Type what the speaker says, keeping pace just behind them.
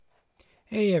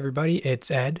Hey everybody, it's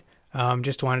Ed.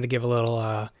 Just wanted to give a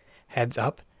little heads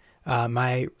up.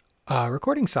 My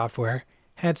recording software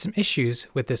had some issues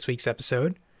with this week's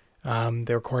episode. The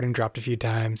recording dropped a few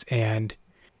times, and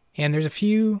there's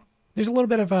a little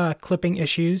bit of clipping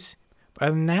issues. But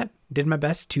other than that, did my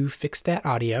best to fix that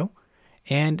audio,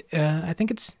 and I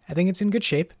think it's in good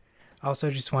shape.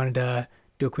 Also, just wanted to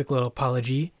do a quick little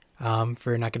apology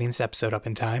for not getting this episode up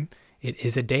in time. It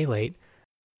is a day late.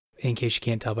 In case you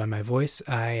can't tell by my voice,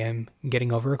 I am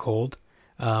getting over a cold.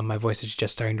 My voice is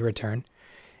just starting to return.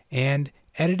 And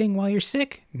editing while you're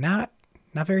sick, not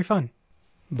very fun.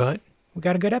 But we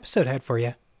got a good episode ahead for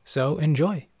you, so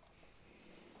enjoy.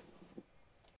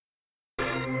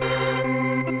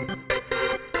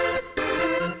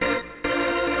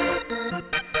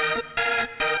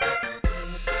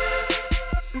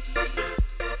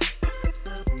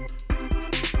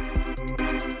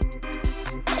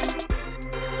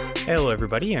 Hello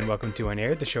everybody, and welcome to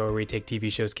Unaired, the show where we take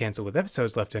TV shows canceled with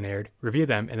episodes left unaired, review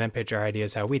them, and then pitch our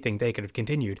ideas how we think they could have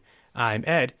continued. I'm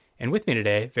Ed, and with me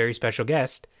today, very special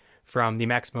guest from the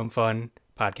Maximum Fun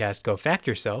podcast Go Fact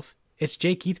Yourself, it's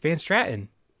J. Keith Van Straten.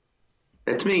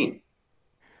 That's me.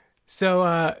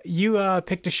 So you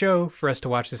picked a show for us to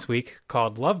watch this week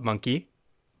called Love Monkey.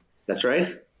 That's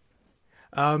right.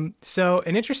 So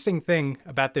an interesting thing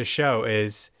about this show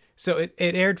is... So it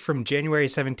aired from January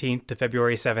 17th to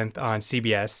February 7th on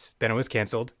CBS. Then it was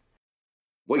canceled.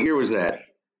 What year was that?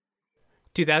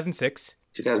 2006.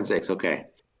 2006, okay.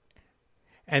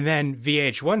 And then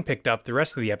VH1 picked up the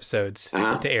rest of the episodes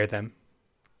to air them.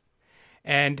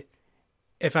 And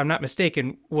if I'm not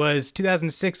mistaken, was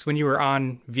 2006 when you were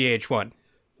on VH1?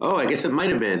 Oh, I guess it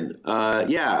might have been.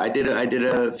 Yeah, I did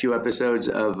a few episodes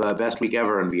of Best Week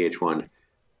Ever on VH1.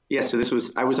 Yeah, so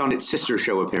I was on its sister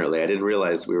show, apparently. I didn't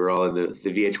realize we were all in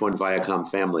the VH1 Viacom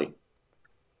family.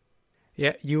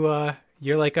 Yeah,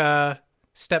 you're like a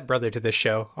stepbrother to this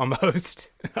show, almost.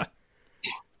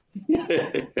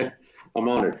 I'm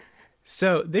honored.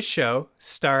 So this show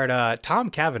starred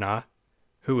Tom Cavanagh,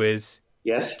 who is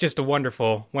just a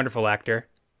wonderful, wonderful actor.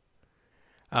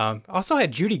 Also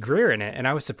had Judy Greer in it, and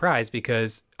I was surprised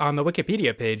because on the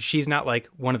Wikipedia page, she's not like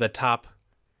one of the top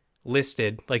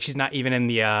listed, like she's not even in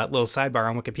the little sidebar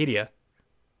on Wikipedia.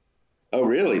 Oh,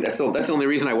 really? That's the only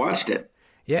reason I watched it.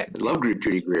 Yeah, I love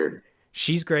Judy Greer.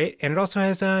 She's great, and it also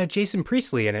has Jason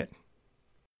Priestley in it.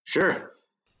 Sure.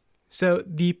 So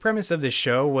the premise of this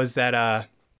show was that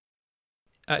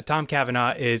Tom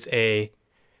Cavanagh is a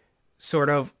sort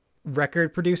of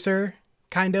record producer,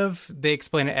 kind of. They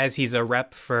explain it as he's a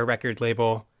rep for a record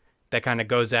label that kind of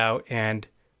goes out and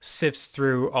sifts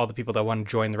through all the people that want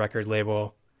to join the record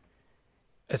label,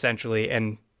 essentially,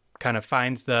 and kind of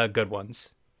finds the good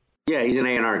ones. Yeah, he's an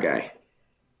A&R guy.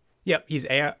 Yep, he's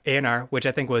A&R, which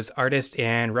I think was artist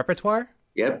and repertoire.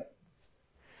 Yep.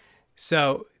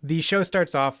 So the show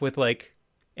starts off with like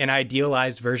an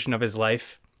idealized version of his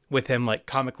life, with him like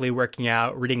comically working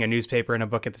out, reading a newspaper and a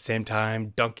book at the same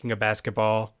time, dunking a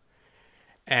basketball.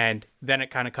 And then it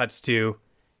kind of cuts to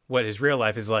what his real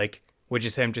life is like, which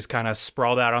is him just kind of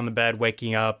sprawled out on the bed,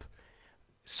 waking up,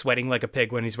 sweating like a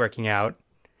pig when he's working out.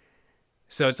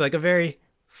 So it's like a very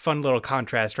fun little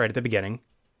contrast right at the beginning.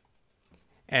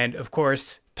 And of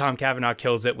course, Tom Cavanagh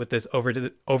kills it with this over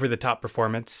the top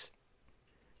performance.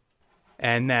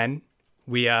 And then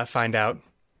we find out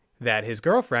that his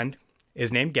girlfriend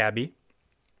is named Gabby.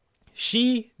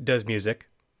 She does music.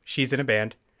 She's in a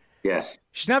band. Yes.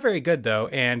 She's not very good though,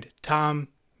 and Tom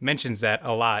mentions that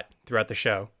a lot throughout the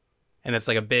show. And that's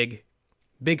like a big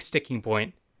sticking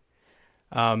point.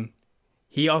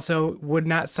 He also would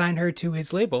not sign her to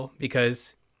his label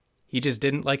because he just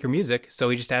didn't like her music, so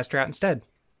he just asked her out instead.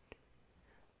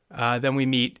 Then we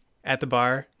meet at the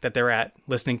bar that they're at,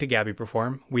 listening to Gabby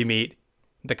perform. We meet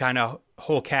the kind of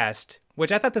whole cast,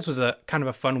 which I thought this was a kind of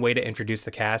a fun way to introduce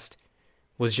the cast,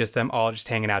 was just them all just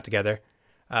hanging out together.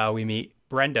 We meet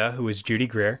Brenda, who is Judy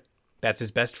Greer. That's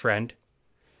his best friend.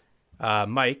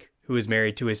 Mike, who is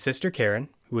married to his sister Karen,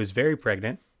 who is very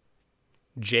pregnant.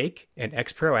 Jake, an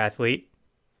ex-pro athlete.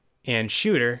 And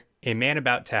Shooter, a man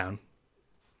about town.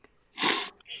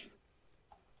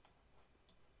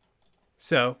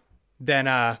 So then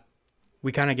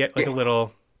we kind of get like a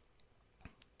little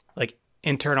like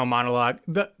internal monologue.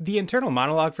 The internal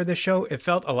monologue for this show, it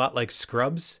felt a lot like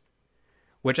Scrubs,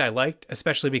 which I liked,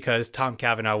 especially because Tom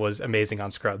Cavanagh was amazing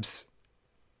on Scrubs.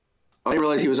 I didn't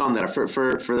realize he was on that. For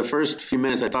the first few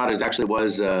minutes, I thought it actually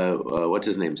was, what's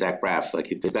his name, Zach Braff. Like,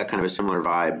 they've got kind of a similar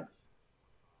vibe.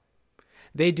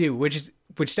 They do, which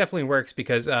definitely works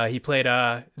because he played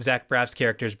Zach Braff's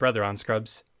character's brother on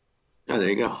Scrubs. Oh, there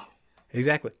you go.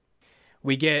 Exactly.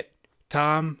 We get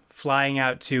Tom flying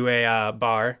out to a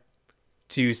bar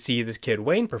to see this kid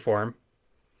Wayne perform,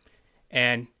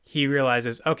 and he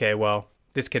realizes, okay, well,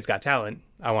 this kid's got talent.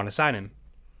 I want to sign him.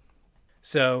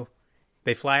 So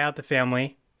they fly out the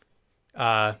family.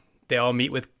 They all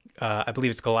meet with, I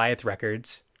believe it's Goliath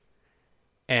Records.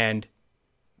 And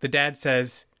the dad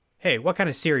says, hey, what kind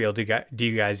of cereal do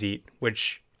you guys eat?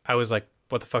 Which I was like,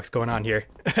 what the fuck's going on here?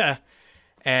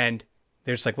 And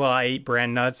they're just like, well, I eat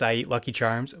Bran Nuts. I eat Lucky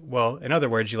Charms. Well, in other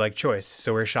words, you like choice.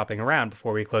 So we're shopping around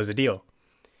before we close a deal.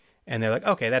 And they're like,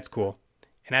 okay, that's cool.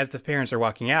 And as the parents are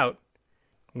walking out,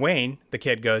 Wayne, the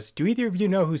kid, goes, do either of you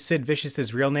know who Sid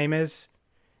Vicious's real name is?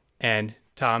 And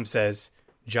Tom says,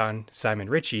 John Simon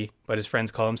Ritchie, but his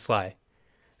friends call him Sly.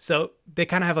 So they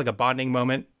kind of have like a bonding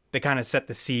moment. They kind of set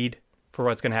the seed for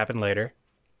what's going to happen later.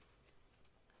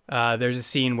 There's a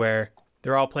scene where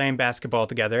they're all playing basketball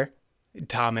together,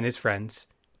 Tom and his friends,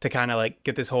 to kind of like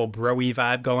get this whole bro-y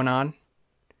vibe going on.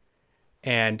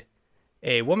 And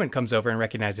a woman comes over and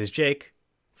recognizes Jake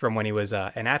from when he was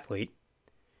an athlete.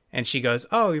 And she goes,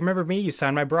 oh, you remember me? You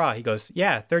signed my bra. He goes,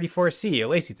 yeah, 34C, a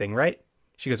lacy thing, right?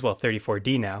 She goes, well,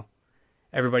 34D now.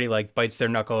 Everybody like bites their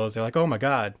knuckles. They're like, oh my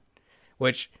God.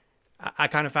 Which I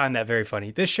kind of found that very funny.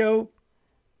 This show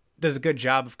does a good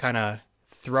job of kind of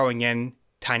throwing in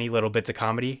tiny little bits of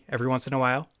comedy every once in a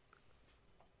while.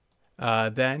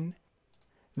 Then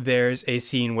there's a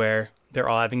scene where they're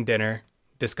all having dinner,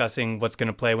 discussing what's going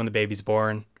to play when the baby's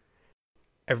born.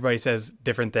 Everybody says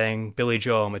different thing, Billy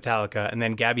Joel, Metallica, and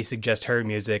then Gabby suggests her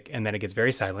music, and then it gets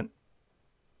very silent.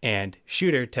 And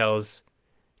Shooter tells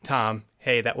Tom,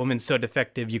 hey, that woman's so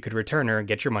defective you could return her and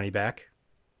get your money back.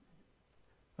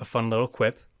 A fun little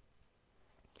quip.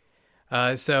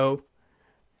 So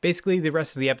basically the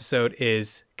rest of the episode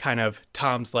is kind of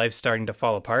Tom's life starting to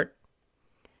fall apart.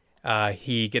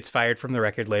 He gets fired from the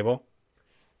record label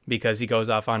because he goes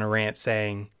off on a rant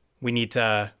saying, we need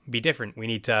to be different. We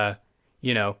need to,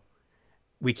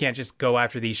 we can't just go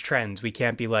after these trends. We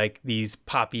can't be like these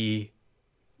poppy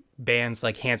bands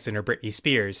like Hanson or Britney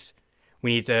Spears.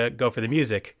 We need to go for the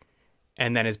music.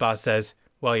 And then his boss says,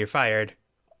 well, you're fired.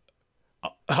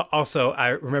 Also, I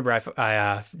remember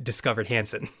I discovered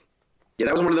Hanson. Yeah,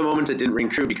 that was one of the moments that didn't ring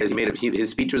true because his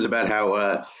speech was about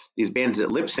how these bands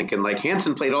that lip sync and like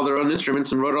Hanson played all their own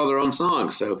instruments and wrote all their own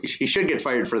songs. So he should get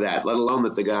fired for that, let alone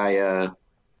that the guy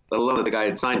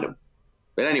had signed him.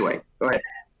 But anyway, go ahead.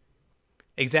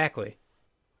 Exactly.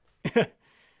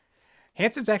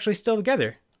 Hanson's actually still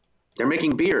together. They're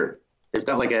making beer. They've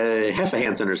got like a Heffa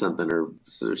Hansen or something, or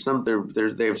some.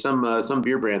 They have some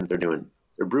beer brand that they're doing.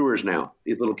 They're brewers now.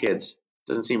 These little kids.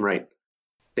 Doesn't seem right.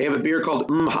 They have a beer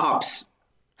called Hops.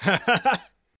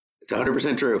 It's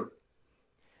 100% true.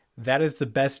 That is the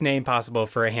best name possible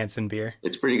for a Hanson beer.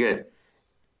 It's pretty good.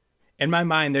 In my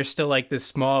mind, they're still like this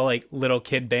small, like little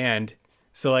kid band.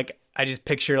 So like, I just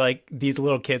picture like these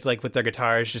little kids like with their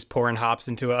guitars just pouring hops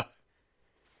into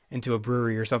a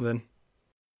brewery or something.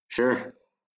 Sure.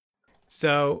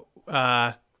 So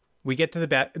we get to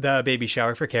the baby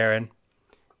shower for Karen.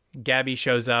 Gabby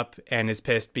shows up and is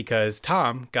pissed because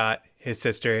Tom got his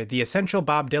sister the Essential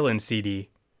Bob Dylan CD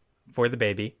for the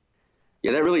baby.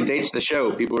 Yeah, that really dates the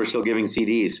show. People were still giving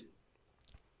CDs.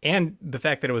 And the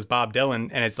fact that it was Bob Dylan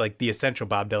and it's like the Essential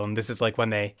Bob Dylan. This is like when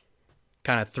they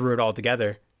kind of threw it all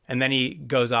together. And then he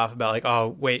goes off about like,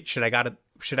 oh, wait, should I got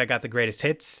the greatest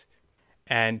hits?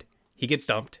 And he gets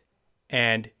dumped.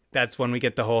 And that's when we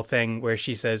get the whole thing where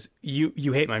she says, you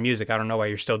hate my music. I don't know why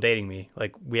you're still dating me.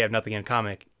 Like, we have nothing in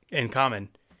common.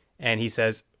 And he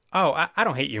says, oh, I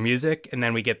don't hate your music. And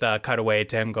then we get the cutaway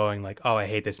to him going like, oh, I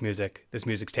hate this music. This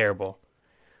music's terrible.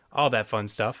 All that fun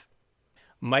stuff.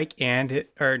 Tom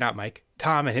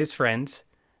and his friends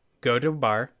go to a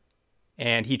bar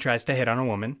and he tries to hit on a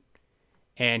woman.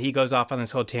 And he goes off on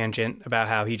this whole tangent about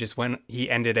how he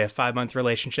ended a 5-month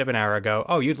relationship an hour ago.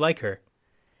 Oh, you'd like her.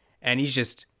 And he's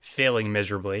just failing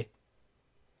miserably.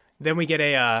 Then we get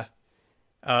a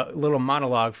little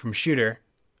monologue from Shooter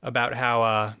about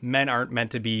how men aren't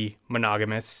meant to be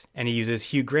monogamous. And he uses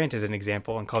Hugh Grant as an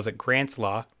example and calls it Grant's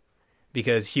Law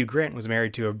because Hugh Grant was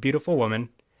married to a beautiful woman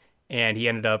and he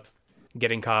ended up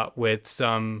getting caught with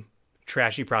some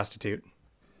trashy prostitute.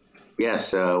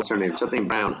 Yes, what's her name? Something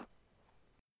Brown.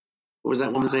 What was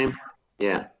that woman's name?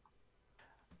 Yeah.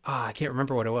 I can't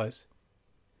remember what it was.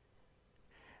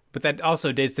 But that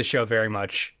also dates the show very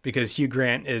much because Hugh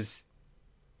Grant is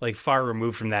like far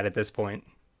removed from that at this point.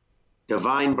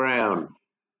 Divine Brown.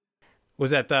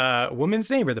 Was that the woman's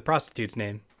name or the prostitute's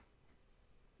name?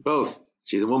 Both.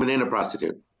 She's a woman and a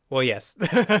prostitute. Well, yes.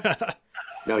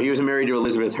 No, he was married to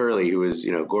Elizabeth Hurley, who was,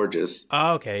 gorgeous.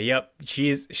 Oh, okay, yep.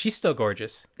 She's still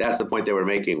gorgeous. That's the point they were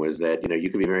making, was that, you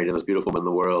could be married to the most beautiful woman in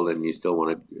the world and you still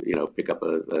want to, pick up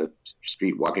a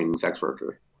street walking sex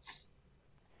worker.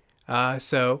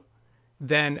 So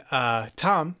then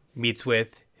Tom meets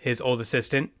with his old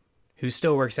assistant, who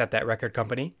still works at that record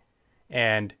company,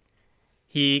 and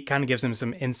he kind of gives him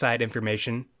some inside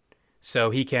information so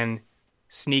he can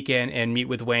sneak in and meet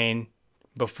with Wayne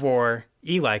before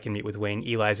Eli can meet with Wayne.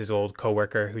 Eli's his old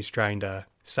coworker who's trying to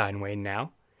sign Wayne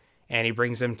now. And he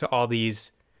brings him to all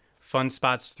these fun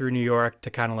spots through New York to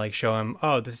kind of like show him,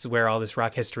 oh, this is where all this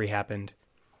rock history happened.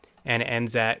 And it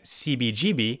ends at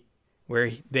CBGB,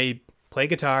 where they play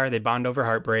guitar, they bond over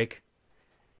heartbreak.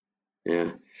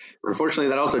 Yeah. Unfortunately,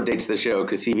 that also dates the show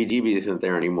because CBGB isn't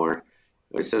there anymore.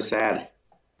 It was so sad.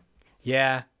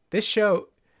 Yeah, this show,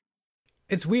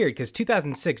 it's weird because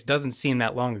 2006 doesn't seem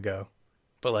that long ago.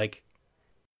 But like,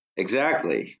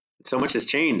 exactly, so much has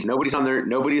changed. Nobody's on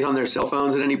their cell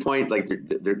phones at any point. Like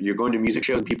you're going to music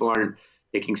shows, and people aren't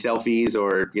taking selfies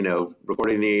or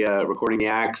recording the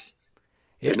acts.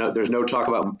 Yeah. There's no talk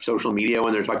about social media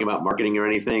when they're talking about marketing or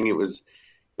anything. It was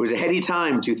a heady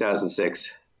time,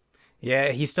 2006. Yeah,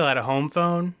 he still had a home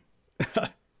phone.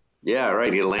 Yeah,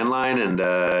 right. He had a landline,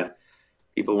 and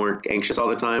people weren't anxious all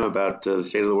the time about the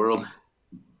state of the world.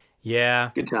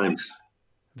 Yeah, good times.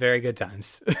 Very good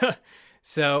times.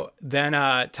 So then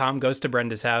Tom goes to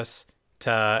Brenda's house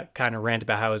to kind of rant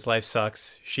about how his life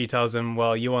sucks. She tells him,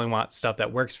 well, you only want stuff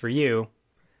that works for you.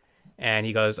 And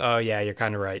he goes, oh, yeah, you're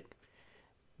kind of right.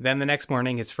 Then the next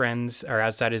morning, his friends are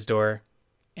outside his door,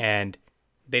 and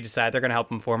they decide they're going to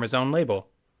help him form his own label.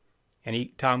 And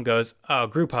Tom goes, oh,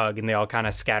 group hug, and they all kind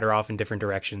of scatter off in different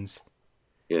directions.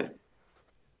 Yeah.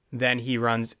 Then he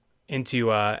runs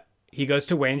into... he goes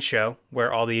to Wayne's show,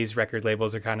 where all these record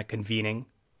labels are kind of convening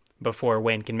before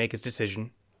Wayne can make his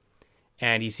decision.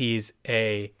 And he sees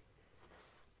a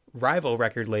rival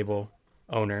record label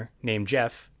owner named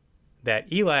Jeff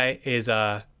that Eli is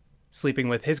sleeping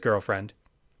with his girlfriend.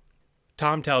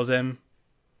 Tom tells him,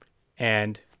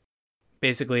 and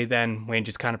basically then Wayne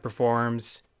just kind of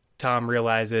performs. Tom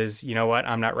realizes, you know what,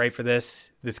 I'm not right for this.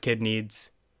 This kid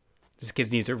needs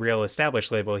a real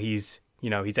established label. He's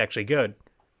actually good.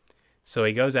 So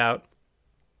he goes out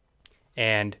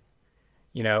and,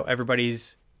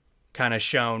 everybody's kind of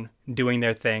shown doing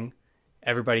their thing.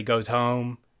 Everybody goes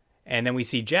home. And then we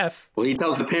see Jeff. Well, he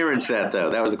tells the parents that, though.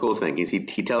 That was a cool thing.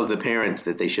 He tells the parents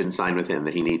that they shouldn't sign with him,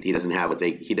 that he doesn't have what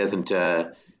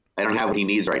I don't have what he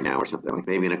needs right now or something, like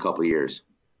maybe in a couple of years.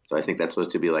 So I think that's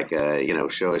supposed to be like a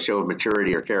show of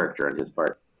maturity or character on his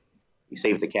part. He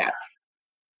saved the cat.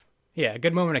 Yeah, a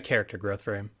good moment of character growth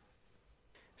for him.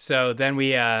 So then we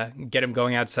get him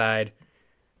going outside.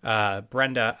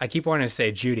 Brenda, I keep wanting to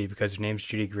say Judy because her name's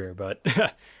Judy Greer, but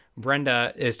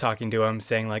Brenda is talking to him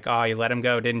saying like, oh, you let him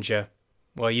go, didn't you?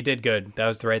 Well, you did good. That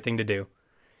was the right thing to do.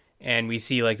 And we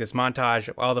see like this montage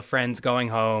of all the friends going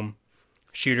home.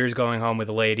 Shooter's going home with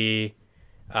a lady.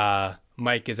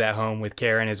 Mike is at home with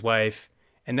Karen, his wife.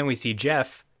 And then we see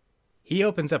Jeff. He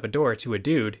opens up a door to a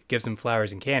dude, gives him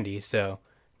flowers and candy. So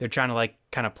they're trying to like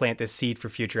kind of plant this seed for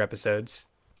future episodes.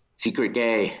 Secret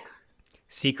gay.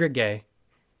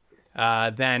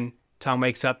 Then Tom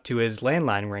wakes up to his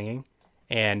landline ringing,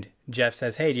 and Jeff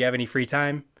says, hey, do you have any free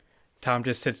time? Tom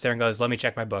just sits there and goes, let me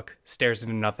check my book, stares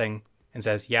into nothing, and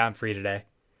says, yeah, I'm free today.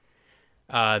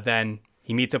 Then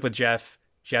he meets up with Jeff.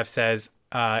 Jeff says,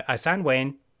 I signed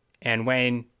Wayne, and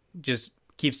Wayne just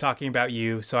keeps talking about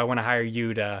you, so I want to hire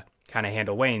you to kind of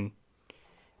handle Wayne.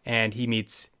 And he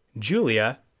meets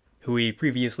Julia, who he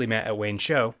previously met at Wayne's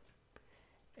show,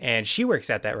 and she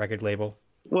works at that record label.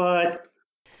 What?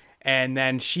 And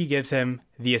then she gives him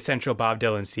the Essential Bob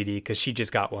Dylan CD because she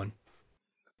just got one.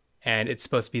 And it's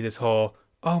supposed to be this whole,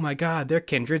 oh my God, they're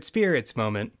kindred spirits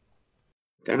moment.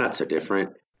 They're not so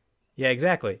different. Yeah,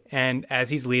 exactly. And as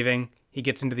he's leaving, he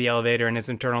gets into the elevator in his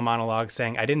internal monologue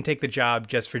saying, I didn't take the job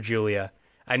just for Julia.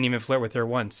 I didn't even flirt with her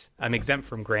once. I'm exempt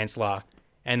from Grant's Law.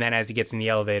 And then as he gets in the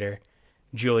elevator,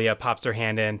 Julia pops her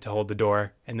hand in to hold the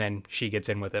door, and then she gets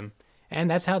in with him. And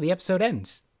that's how the episode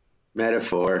ends.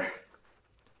 Metaphor.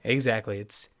 Exactly.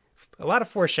 It's a lot of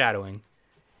foreshadowing.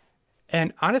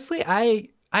 And honestly, I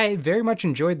very much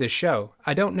enjoyed this show.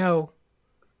 I don't know.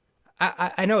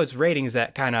 I know it's ratings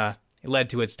that kind of led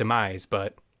to its demise,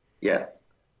 but yeah.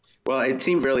 Well, it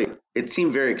seemed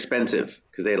very expensive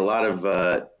because they had a lot of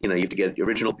you have to get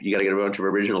original. You got to get a bunch of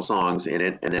original songs in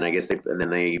it, and then I guess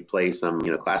they play some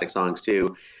classic songs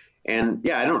too. And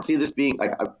yeah, I don't see this being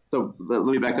like. So let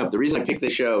me back up. The reason I picked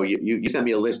this show, you sent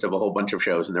me a list of a whole bunch of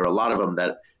shows, and there were a lot of them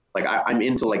that like I'm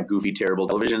into like goofy, terrible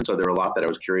television. So there were a lot that I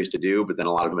was curious to do, but then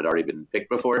a lot of them had already been picked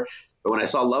before. But when I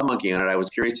saw Love Monkey on it, I was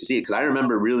curious to see it because I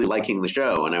remember really liking the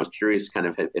show, and I was curious kind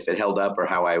of if it held up or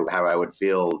how I would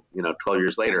feel, 12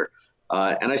 years later.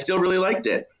 And I still really liked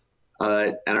it.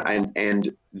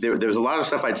 And there was a lot of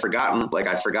stuff I'd forgotten. Like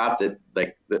I forgot that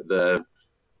like that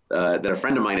a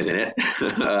friend of mine is in it.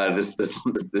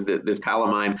 This pal of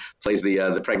mine plays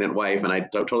the pregnant wife, and I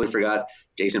totally forgot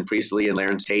Jason Priestley and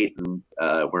Lawrence Tate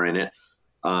were in it.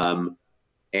 But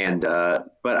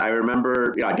I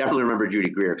remember, I definitely remember Judy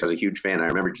Greer because I was a huge fan. I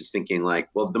remember just thinking like,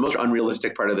 well, the most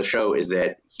unrealistic part of the show is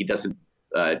that he doesn't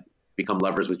become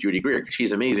lovers with Judy Greer because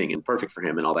she's amazing and perfect for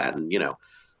him and all that, and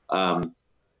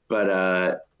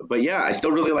But yeah, I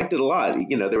still really liked it a lot.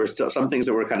 There were still some things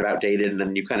that were kind of outdated, and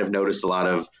then you kind of noticed a lot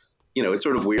of, it's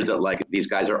sort of weird that like these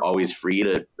guys are always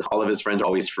all of his friends are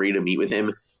always free to meet with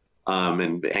him,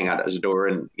 and hang out at his door,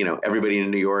 and everybody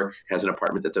in New York has an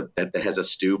apartment that has a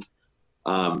stoop.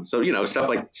 So stuff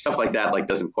like that like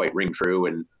doesn't quite ring true,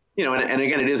 and and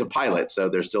again, it is a pilot, so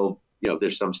there's still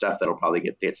there's some stuff that'll probably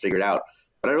get figured out.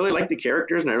 But I really liked the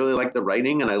characters, and I really liked the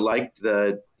writing, and I liked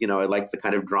the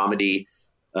kind of dramedy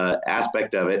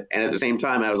aspect of it. And at the same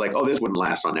time, I was like, oh, this wouldn't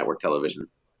last on network television.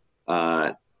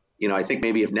 I think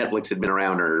maybe if Netflix had been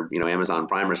around, or Amazon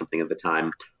Prime or something at the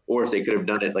time, or if they could have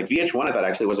done it like VH1, I thought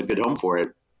actually was a good home for it.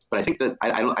 But I think that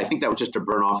I think that was just to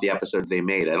burn off the episodes they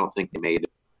made. I don't think they made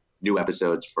new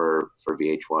episodes for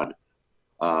VH1.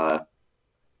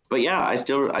 But yeah, I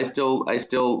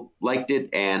still liked it,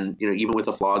 and even with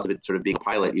the flaws of it sort of being a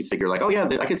pilot, you figure like, oh yeah,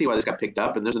 I can see why this got picked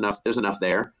up, and there's enough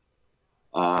there.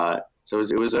 So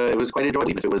it was quite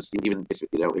enjoyable. If it was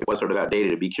it was sort of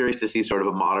outdated, I'd be curious to see sort of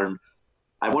a modern.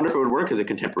 I wonder if it would work as a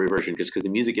contemporary version, because the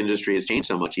music industry has changed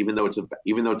so much. Even though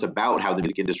it's about how the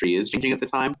music industry is changing at the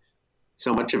time,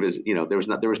 so much of it, there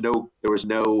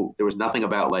was nothing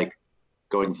about like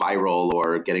going viral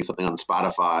or getting something on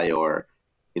Spotify or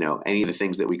any of the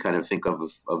things that we kind of think of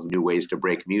new ways to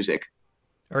break music.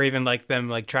 Or even like them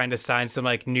like trying to sign some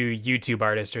like new YouTube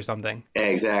artist or something.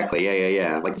 Exactly.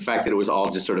 Yeah. Like the fact that it was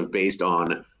all just sort of based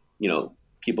on,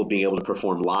 people being able to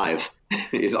perform live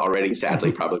is already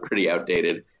sadly probably pretty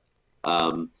outdated.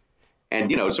 And,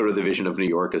 sort of the vision of New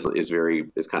York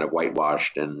is kind of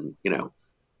whitewashed, and,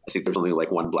 I think there's only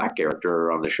like one black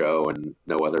character on the show and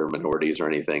no other minorities or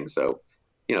anything. So,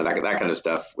 that kind of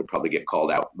stuff would probably get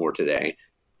called out more today.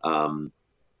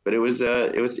 But it was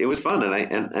fun,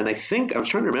 and I think I was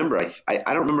trying to remember. I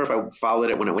don't remember if I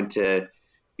followed it when it went to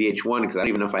VH1, because I don't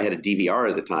even know if I had a DVR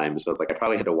at the time. So it's like I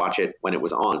probably had to watch it when it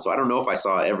was on. So I don't know if I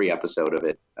saw every episode of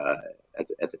it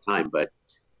at the time, but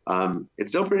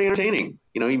it's still pretty entertaining.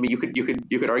 You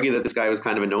could argue that this guy was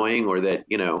kind of annoying, or that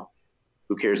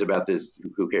who cares about this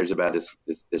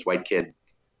white kid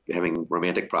having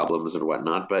romantic problems or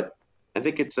whatnot. But I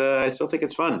still think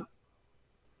it's fun.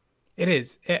 It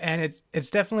is, and it's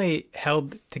definitely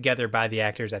held together by the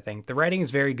actors, I think. The writing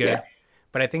is very good,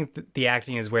 but I think the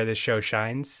acting is where this show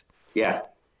shines. Yeah,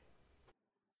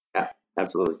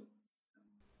 absolutely.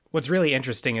 What's really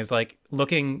interesting is like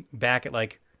looking back at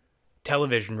like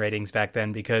television ratings back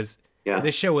then, because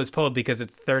this show was pulled because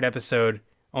its third episode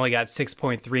only got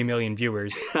 6.3 million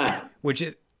viewers, which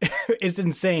is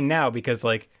insane now, because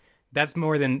like that's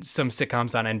more than some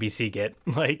sitcoms on NBC get.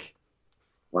 Like,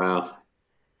 wow.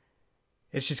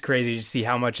 It's just crazy to see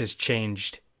how much has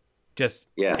changed just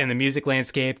in the music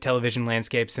landscape, television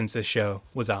landscape since this show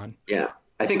was on. Yeah.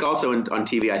 I think also on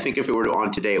TV, I think if it were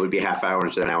on today, it would be a half hour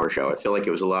instead of an hour show. I feel like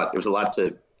it was a lot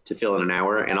to fill in an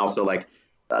hour. And also like,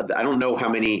 I don't know how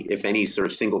many, if any, sort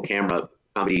of single camera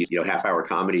comedies, half hour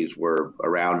comedies were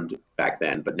around back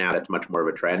then, but now that's much more of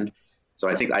a trend. So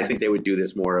I think they would do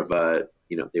this more of a,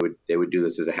 they would do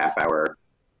this as a half hour,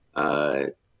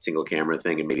 single camera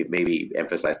thing, and maybe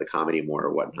emphasize the comedy more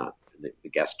or whatnot, and the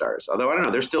guest stars. Although I don't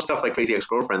know, there's still stuff like Crazy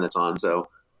Ex-Girlfriend that's on, so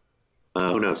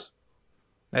who knows?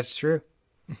 That's true.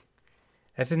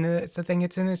 It's in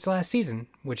its last season,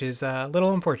 which is a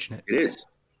little unfortunate. It is.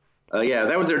 Yeah,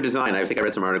 that was their design. I think I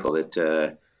read some article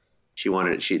that she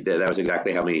wanted. That was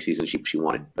exactly how many seasons she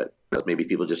wanted, but maybe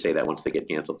people just say that once they get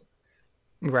canceled.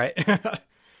 Right.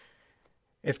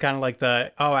 It's kind of like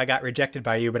I got rejected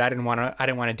by you, but I didn't want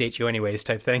to date you anyways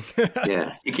type thing.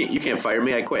 Yeah, you can't fire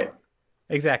me. I quit.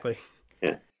 Exactly.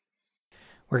 Yeah.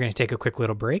 We're going to take a quick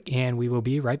little break, and we will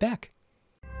be right back.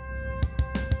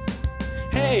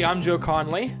 Hey, I'm Joe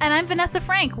Conley. And I'm Vanessa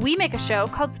Frank. We make a show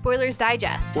called Spoilers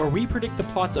Digest, where we predict the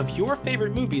plots of your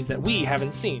favorite movies that we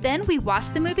haven't seen. Then we watch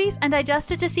the movies and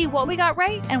digest it to see what we got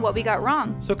right and what we got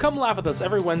wrong. So come laugh with us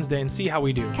every Wednesday and see how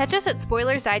we do. Catch us at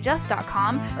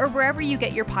spoilersdigest.com or wherever you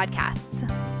get your podcasts.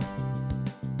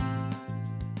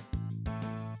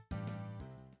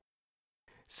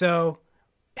 So,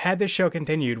 had this show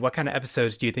continued, what kind of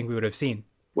episodes do you think we would have seen?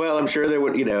 Well, I'm sure there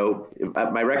would,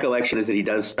 my recollection is that he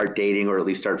does start dating or at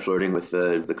least start flirting with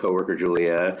the coworker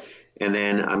Julia, and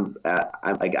then I'm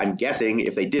guessing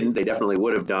if they didn't, they definitely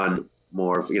would have done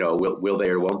more. Will they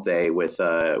or won't they with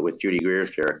Judy Greer's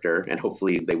character, and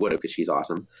hopefully they would have because she's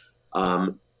awesome.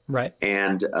 Right.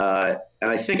 And I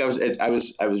think I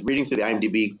was reading through the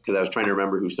IMDb because I was trying to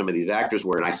remember who some of these actors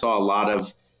were, and I saw a lot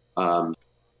of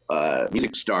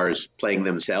music stars playing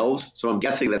themselves. So I'm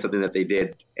guessing that's something that they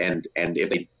did, and if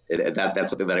they that's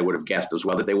something that I would have guessed as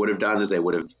well that they would have done, is they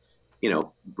would have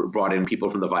brought in people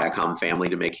from the Viacom family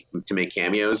to make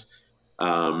cameos.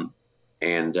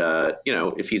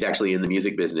 If he's actually in the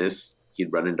music business,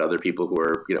 he'd run into other people who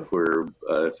are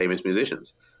famous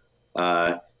musicians.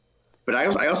 But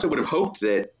I also would have hoped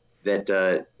that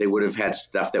they would have had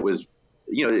stuff that was,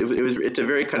 it's a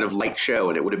very kind of light show,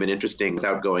 and it would have been interesting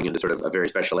without going into sort of a very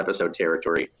special episode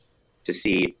territory to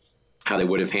see how they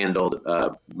would have handled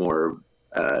more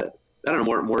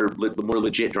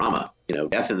legit drama,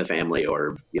 death in the family,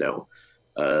 or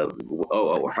how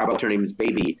about her name's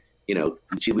Baby,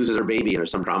 she loses her baby, or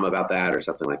some drama about that or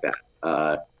something like that.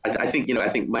 I think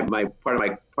my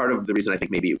part of the reason I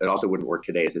think maybe it also wouldn't work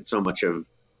today is that so much of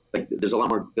there's a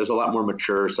lot more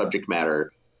mature subject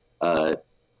matter on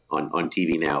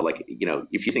TV now.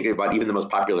 If you think about even the most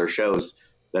popular shows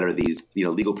that are these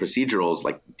legal procedurals,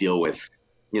 deal with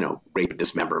rape and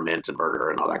dismemberment and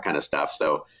murder and all that kind of stuff.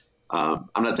 So I'm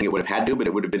not saying it would have had to, but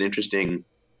it would have been interesting.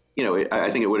 I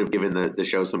think it would have given the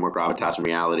show some more gravitas and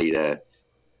reality to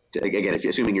again, if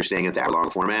you're assuming you're staying at that long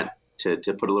format, to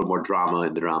put a little more drama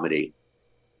in the dramedy.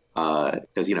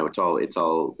 Because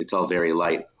it's all very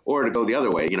light, or to go the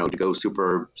other way, to go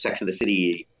super Sex and the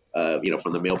City,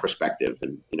 from the male perspective,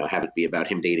 and have it be about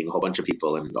him dating a whole bunch of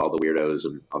people and all the weirdos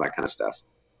and all that kind of stuff.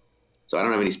 So I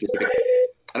don't have any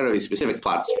specific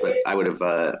plots, but I would have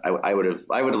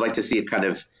liked to see it kind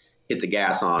of hit the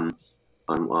gas in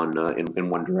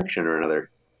one direction or another.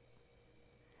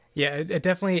 Yeah, it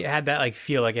definitely had that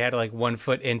feel like it had 1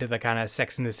 foot into the kind of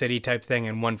Sex and the City type thing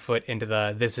and 1 foot into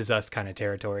the This Is Us kind of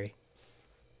territory.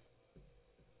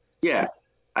 Yeah,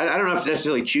 I don't know if to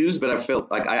necessarily choose, but I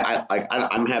felt like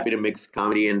I'm happy to mix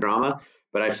comedy and drama,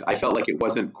 but I felt like it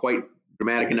wasn't quite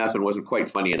dramatic enough and wasn't quite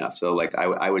funny enough. So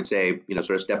I would say sort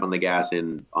of step on the gas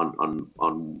on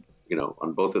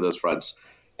both of those fronts,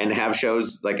 and have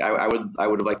shows I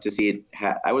would have liked to see it.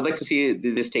 I would like to see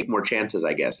this take more chances.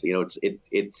 I guess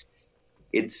it's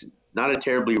not a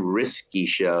terribly risky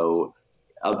show,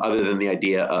 other than the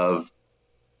idea of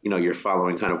you're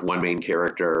following kind of one main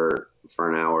character for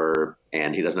an hour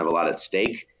and he doesn't have a lot at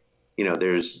stake.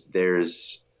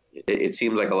 It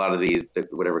seems like a lot of these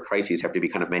whatever crises have to be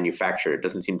kind of manufactured. It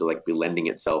doesn't seem to be lending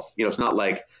itself. It's not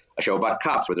like a show about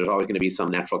cops where there's always going to be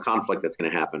some natural conflict that's going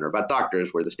to happen, or about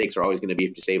doctors where the stakes are always going to be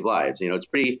to save lives. It's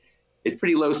pretty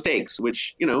low stakes,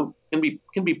 which can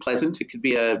be pleasant. It could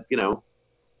be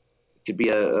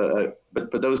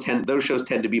but those shows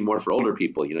tend to be more for older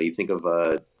people. You think of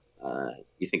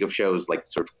shows like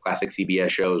sort of classic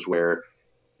CBS shows where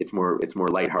it's more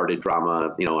lighthearted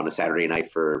drama, on a Saturday night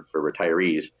for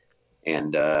retirees.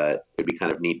 And it'd be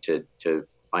kind of neat to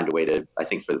find a way to, I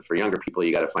think for younger people,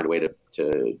 you got to find a way to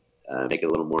make it a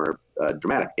little more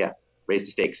dramatic. Yeah. Raise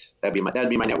the stakes. That'd be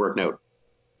my network note.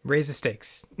 Raise the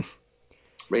stakes.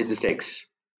 Raise the stakes.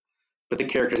 Put the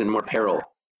characters in more peril.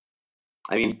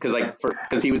 I mean,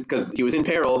 because he was in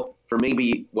peril for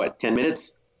maybe 10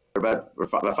 minutes or about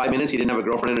 5 minutes. He didn't have a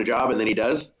girlfriend and a job, and then he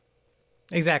does.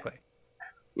 Exactly.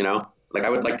 I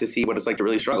would like to see what it's like to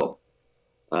really struggle.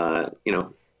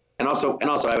 And also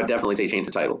I would definitely say change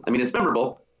the title. I mean, it's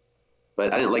memorable,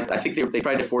 but I think they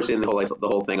tried to force in the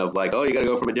whole thing of you got to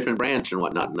go from a different branch and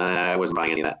whatnot. Nah, I wasn't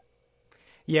buying any of that.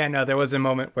 Yeah, no, there was a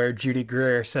moment where Judy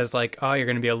Greer says oh, you're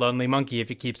going to be a lonely monkey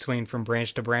if you keep swinging from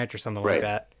branch to branch or something like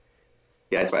that.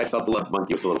 Yeah, I felt the love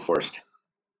monkey was a little forced.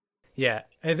 Yeah,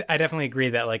 I definitely agree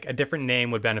that a different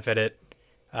name would benefit it.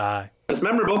 It's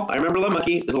memorable. I remember Love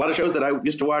Monkey. There's a lot of shows that I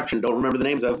used to watch and don't remember the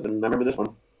names of, and I remember this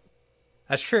one.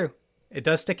 That's true. It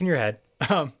does stick in your head.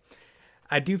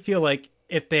 I do feel like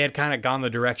if they had kind of gone the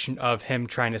direction of him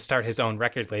trying to start his own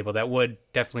record label, that would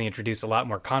definitely introduce a lot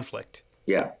more conflict.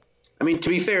 Yeah. I mean, to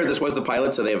be fair, this was the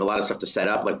pilot, so they have a lot of stuff to set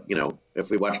up. If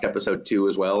we watched episode 2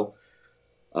 as well,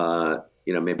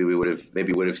 maybe we would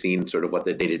have seen sort of what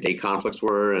the day-to-day conflicts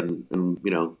were, and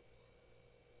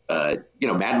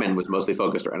Mad Men was mostly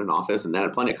focused around an office, and that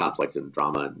had plenty of conflict and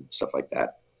drama and stuff like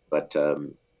that. But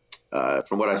from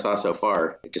what I saw so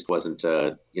far, it just wasn't,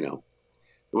 there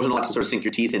wasn't a lot to sort of sink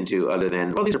your teeth into, other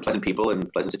than, well, these are pleasant people in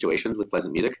pleasant situations with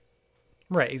pleasant music.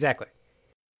 Right, exactly.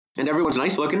 And everyone's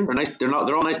nice looking. They're nice. They're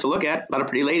all nice to look at. A lot of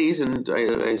pretty ladies, and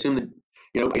I assume that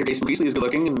Jason Priestley is good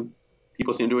looking, and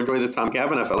people seem to enjoy this Tom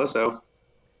Cavanaugh fella. So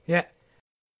Yeah.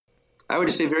 I would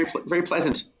just say very very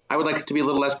pleasant. I would like it to be a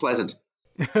little less pleasant.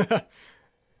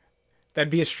 That'd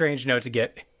be a strange note to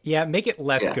get. Yeah, make it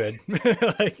less good.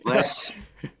 Less,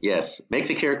 yes. Make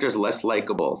the characters less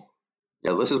likable.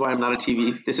 Yeah, this is why I'm not a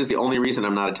TV. This is the only reason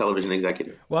I'm not a television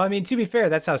executive. Well, I mean, to be fair,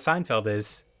 that's how Seinfeld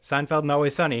is. Seinfeld and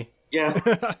Always Sunny. Yeah.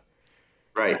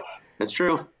 Right. That's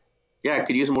true. Yeah, I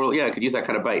could use more. Yeah, I could use that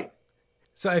kind of bite.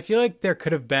 So I feel like there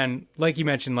could have been, like you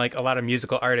mentioned, like a lot of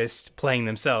musical artists playing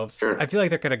themselves. Sure. I feel like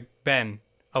there could have been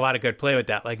a lot of good play with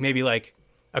that. Like maybe like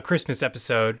a Christmas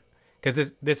episode,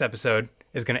 because this episode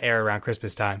is going to air around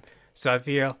Christmas time. So I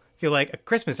feel like a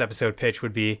Christmas episode pitch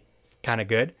would be kind of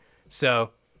good.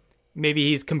 So maybe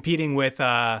he's competing with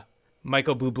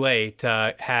Michael Bublé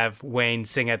to have Wayne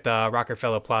sing at the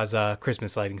Rockefeller Plaza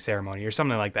Christmas lighting ceremony or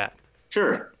something like that.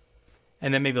 Sure.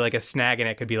 And then maybe like a snag in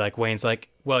it could be like Wayne's like,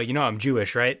 well, I'm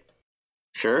Jewish, right?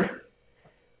 Sure.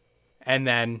 And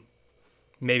then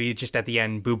maybe just at the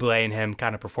end, Bublé and him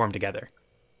kind of perform together.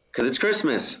 Because it's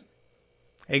Christmas.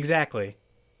 Exactly.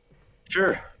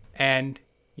 Sure. And,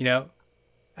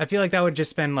 I feel like that would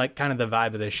just been like kind of the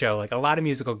vibe of the show. Like a lot of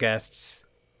musical guests,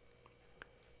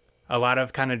 a lot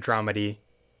of kind of dramedy.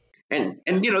 And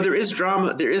there is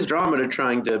drama to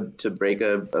trying to break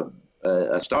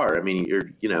a star. I mean,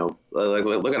 like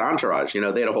look at Entourage. They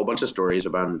had a whole bunch of stories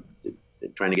about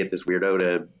trying to get this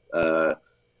weirdo to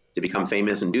become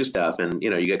famous and do stuff. And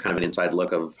you get kind of an inside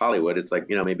look of Hollywood. It's like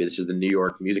maybe this is the New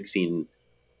York music scene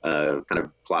kind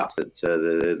of plots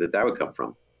that would come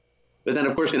from. But then,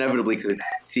 of course, inevitably, because it's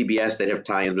CBS, they'd have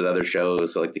tie-ins with other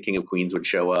shows. So, like, the King of Queens would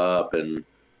show up, and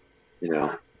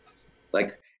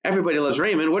like, everybody loves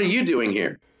Raymond. What are you doing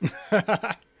here?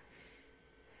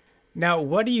 Now,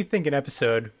 what do you think an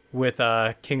episode with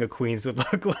King of Queens would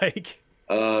look like?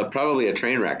 Probably a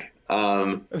train wreck.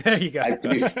 There you go.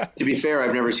 To be fair,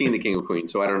 I've never seen the King of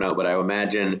Queens, so I don't know. But I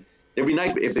imagine it'd be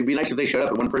nice if they showed up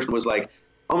and one person was like,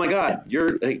 "Oh my God,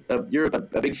 you're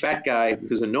a big fat guy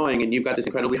who's annoying, and you've got this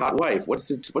incredibly hot wife. What's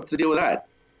the deal with that?"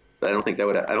 But I don't think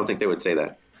they would say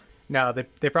that. No,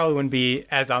 they probably wouldn't be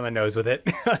as on the nose with it.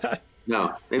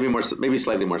 No, maybe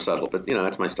slightly more subtle, but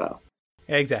that's my style.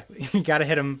 Exactly. You got to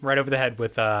hit him right over the head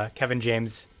with Kevin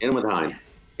James. Hit him with Hein.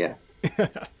 Yeah.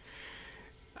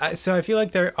 So I feel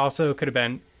like there also could have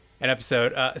been an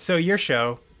episode. So your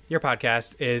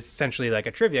podcast is essentially like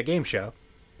a trivia game show.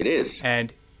 It is.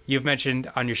 And you've mentioned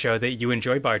on your show that you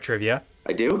enjoy bar trivia.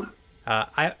 I do.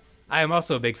 I am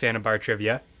also a big fan of bar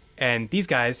trivia. And these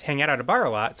guys hang out at a bar a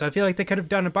lot. So I feel like they could have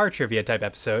done a bar trivia type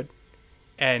episode.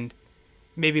 And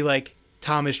maybe like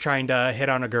Tom is trying to hit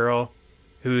on a girl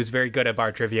who's very good at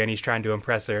bar trivia and he's trying to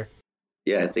impress her.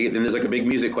 Yeah, then there's like a big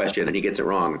music question and he gets it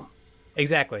wrong.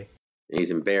 Exactly. And he's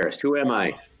embarrassed. Who am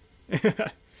I?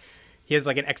 He has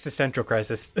like an existential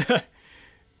crisis.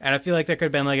 And I feel like there could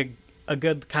have been like a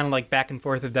good kind of like back and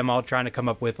forth of them all trying to come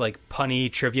up with like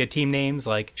punny trivia team names.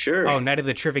 Like, sure. Oh, Night of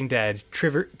the Triving Dead,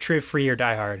 Triv Free or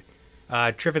Die Hard,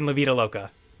 Triv and La Vida Loca,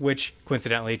 which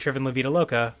coincidentally, Triv and La Vida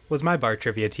Loca was my bar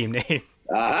trivia team name.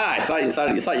 Aha, I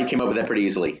thought you came up with that pretty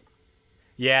easily.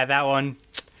 Yeah, that one.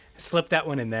 Slipped that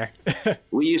one in there.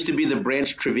 We used to be the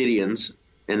Branch Trividians,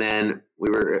 and then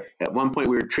at one point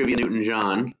we were Trivia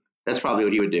Newton-John. That's probably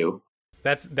what he would do.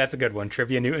 That's a good one,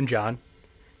 Trivia Newton-John.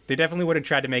 They definitely would have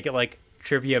tried to make it like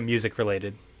trivia music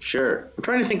related. Sure. I'm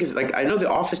trying to think of I know The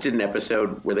Office did an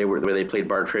episode where they played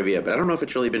bar trivia, but I don't know if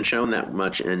it's really been shown that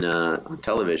much on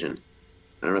television.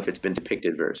 I don't know if it's been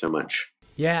depicted so much.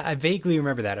 Yeah, I vaguely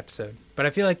remember that episode. But I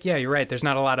feel like, yeah, you're right. There's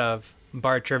not a lot of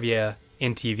bar trivia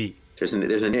in TV. There's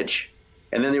a niche.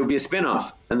 And then there would be a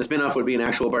spinoff. And the spinoff would be an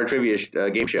actual bar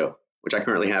trivia game show, which I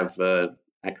currently have a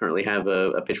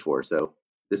pitch for. So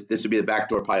this would be the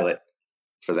backdoor pilot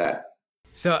for that.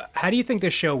 So how do you think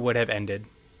this show would have ended,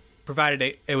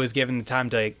 provided it was given the time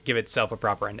to give itself a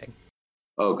proper ending?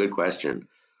 Oh, good question.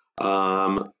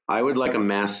 I would like a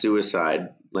mass suicide,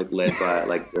 like led by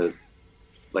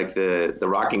the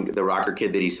rocker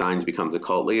kid that he signs becomes a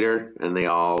cult leader, and they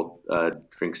all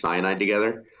drink cyanide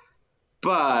together.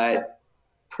 But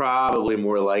probably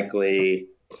more likely,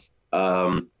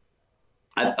 if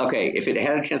it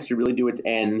had a chance to really do its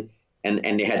end, and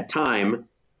they had time,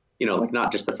 like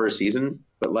not just the first season,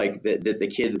 but like that the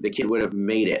kid would have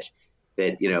made it.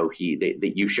 That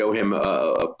that you show him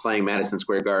playing Madison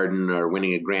Square Garden or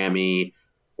winning a Grammy,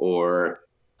 or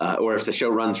if the show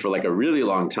runs for like a really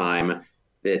long time,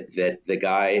 that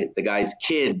the guy's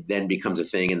kid then becomes a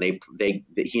thing, and here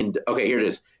it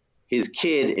is. His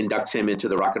kid inducts him into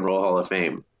the Rock and Roll Hall of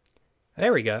Fame.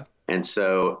 There we go. And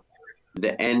so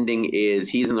the ending is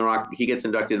he gets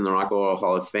inducted in the Rock and Roll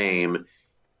Hall of Fame,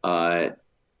 but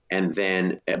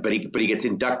he gets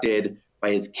inducted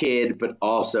by his kid, but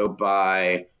also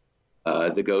by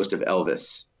the ghost of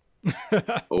Elvis,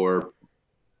 or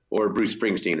Bruce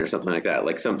Springsteen or something like that.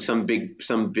 Like some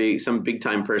big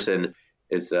time person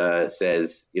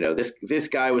says, this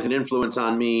guy was an influence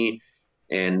on me,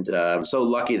 and I'm so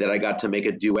lucky that I got to make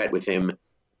a duet with him.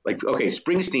 Like, okay,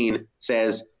 Springsteen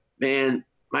says, man,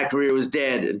 my career was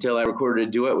dead until I recorded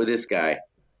a duet with this guy,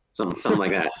 something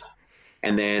like that.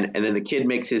 And then the kid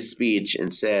makes his speech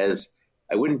and says,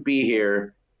 I wouldn't be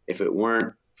here if it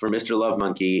weren't for Mr. Love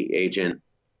Monkey, Agent.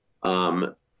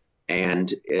 And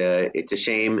it's a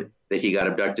shame that he got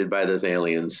abducted by those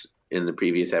aliens in the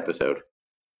previous episode.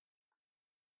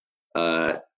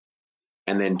 And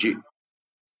then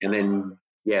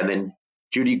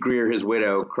Judy Greer, his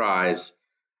widow, cries,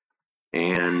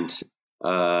 and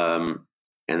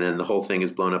then the whole thing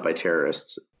is blown up by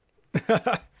terrorists.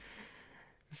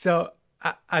 So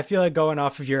I feel like going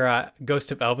off of your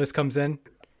Ghost of Elvis comes in.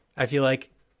 I feel like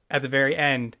at the very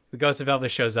end, the Ghost of Elvis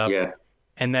shows up. Yeah.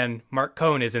 And then Mark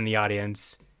Cohn is in the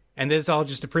audience. And this is all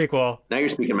just a prequel. Now you're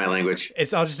speaking my language.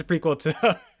 It's all just a prequel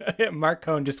to Mark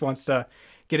Cohn just wants to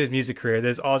get his music career.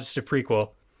 This is all just a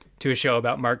prequel to a show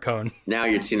about Mark Cohn. Now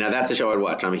that's a show I'd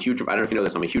watch. I don't know if you know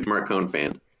this, I'm a huge Mark Cohn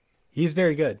fan. He's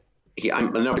very good.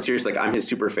 But seriously, like, I'm his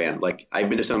super fan. Like, I've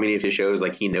been to so many of his shows,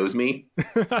 like, he knows me.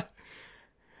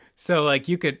 So, like,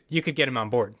 you could get him on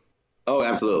board. Oh,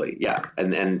 absolutely, yeah.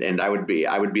 And I would be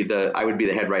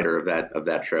the head writer of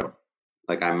that show.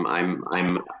 Like,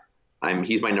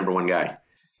 he's my number one guy.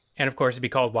 And of course, it'd be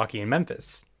called Walking in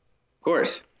Memphis. Of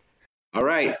course. All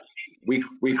right,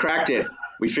 we cracked it.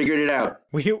 We figured it out.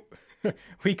 We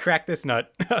cracked this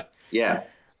nut. Yeah.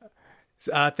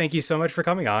 Thank you so much for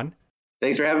coming on.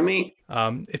 Thanks for having me.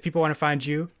 If people want to find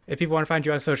you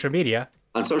on social media.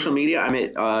 On social media, I'm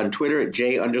on Twitter at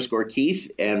J_Keith,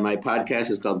 and my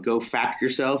podcast is called Go Fact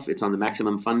Yourself. It's on the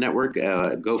Maximum Fun Network,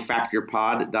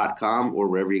 gofactyourpod.com, or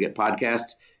wherever you get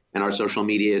podcasts. And our social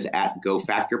media is at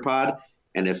GoFactYourPod.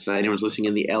 And if anyone's listening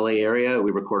in the LA area,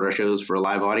 we record our shows for a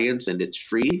live audience, and it's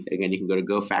free. Again, you can go to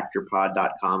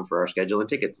gofactyourpod.com for our schedule and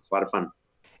tickets. It's a lot of fun.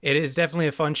 It is definitely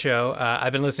a fun show.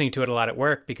 I've been listening to it a lot at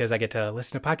work because I get to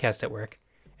listen to podcasts at work.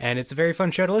 And it's a very fun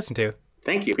show to listen to.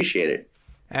 Thank you. Appreciate it.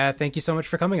 Thank you so much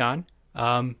for coming on.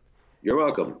 You're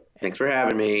welcome. Thanks for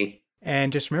having me.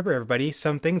 And just remember, everybody,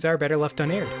 some things are better left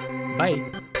unaired.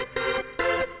 Bye.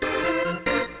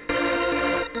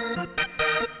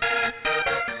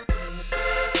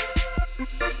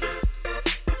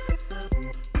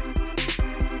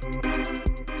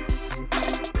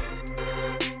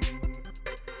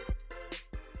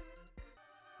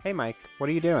 Hey Mike, what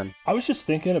are you doing? I was just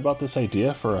thinking about this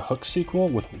idea for a Hook sequel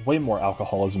with way more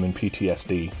alcoholism and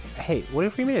PTSD. Hey, what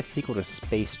if we made a sequel to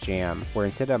Space Jam, where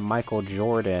instead of Michael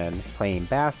Jordan playing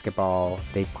basketball,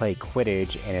 they play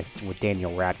Quidditch and it's with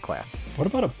Daniel Radcliffe? What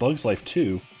about a Bug's Life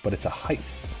 2, but it's a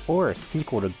heist? Or a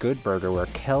sequel to Good Burger, where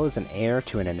Kel is an heir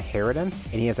to an inheritance,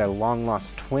 and he has a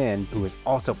long-lost twin who is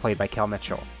also played by Kel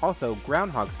Mitchell. Also,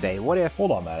 Groundhog's Day, what if...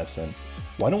 Hold on, Madison.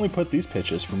 Why don't we put these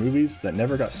pitches for movies that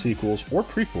never got sequels or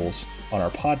prequels on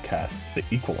our podcast, The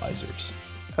Equalizers?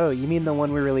 Oh, you mean the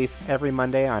one we release every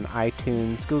Monday on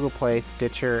iTunes, Google Play,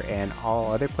 Stitcher, and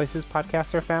all other places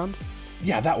podcasts are found?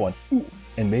 Yeah, that one. Ooh,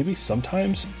 and maybe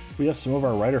sometimes we have some of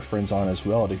our writer friends on as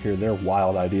well to hear their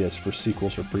wild ideas for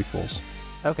sequels or prequels.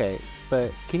 Okay,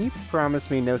 but can you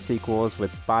promise me no sequels with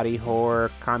body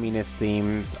horror, communist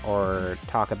themes, or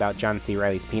talk about John C.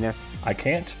 Reilly's penis? I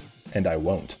can't, and I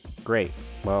won't. Great.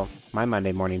 Well, my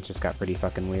Monday morning just got pretty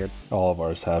fucking weird. All of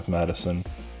ours have, Madison.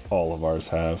 All of ours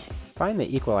have. Find the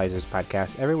Equalizers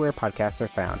podcast everywhere podcasts are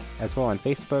found, as well on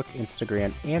Facebook,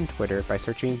 Instagram, and Twitter by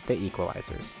searching The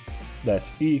Equalizers.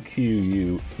 That's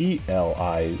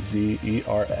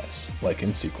EQUELIZERS, like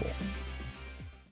in sequel.